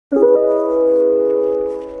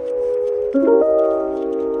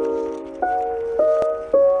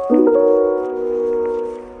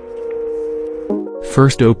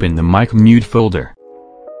First open the mic mute folder.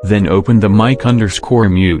 Then open the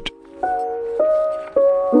mic_mute.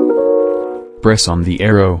 Press on the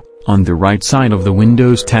arrow on the right side of the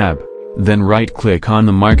Windows tab. Then right-click on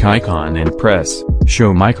the mic icon and press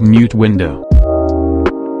Show Mic Mute window.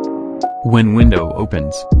 When window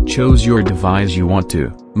opens, choose your device you want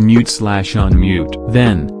to mute/unmute.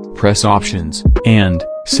 Then, press Options, and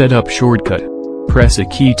Set Up Shortcut. Press a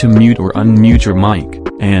key to mute or unmute your mic,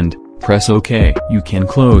 and press OK. You can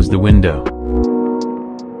close the window.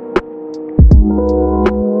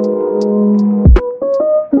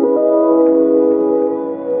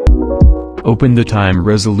 Open the Time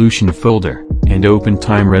Resolution folder, and open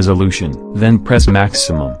Time Resolution. Then press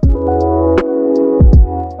Maximum.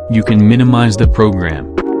 You can minimize the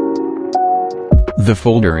program. The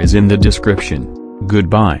folder is in the description.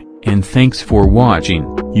 Goodbye, and thanks for watching.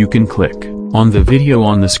 You can click on the video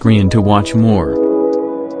on the screen to watch more.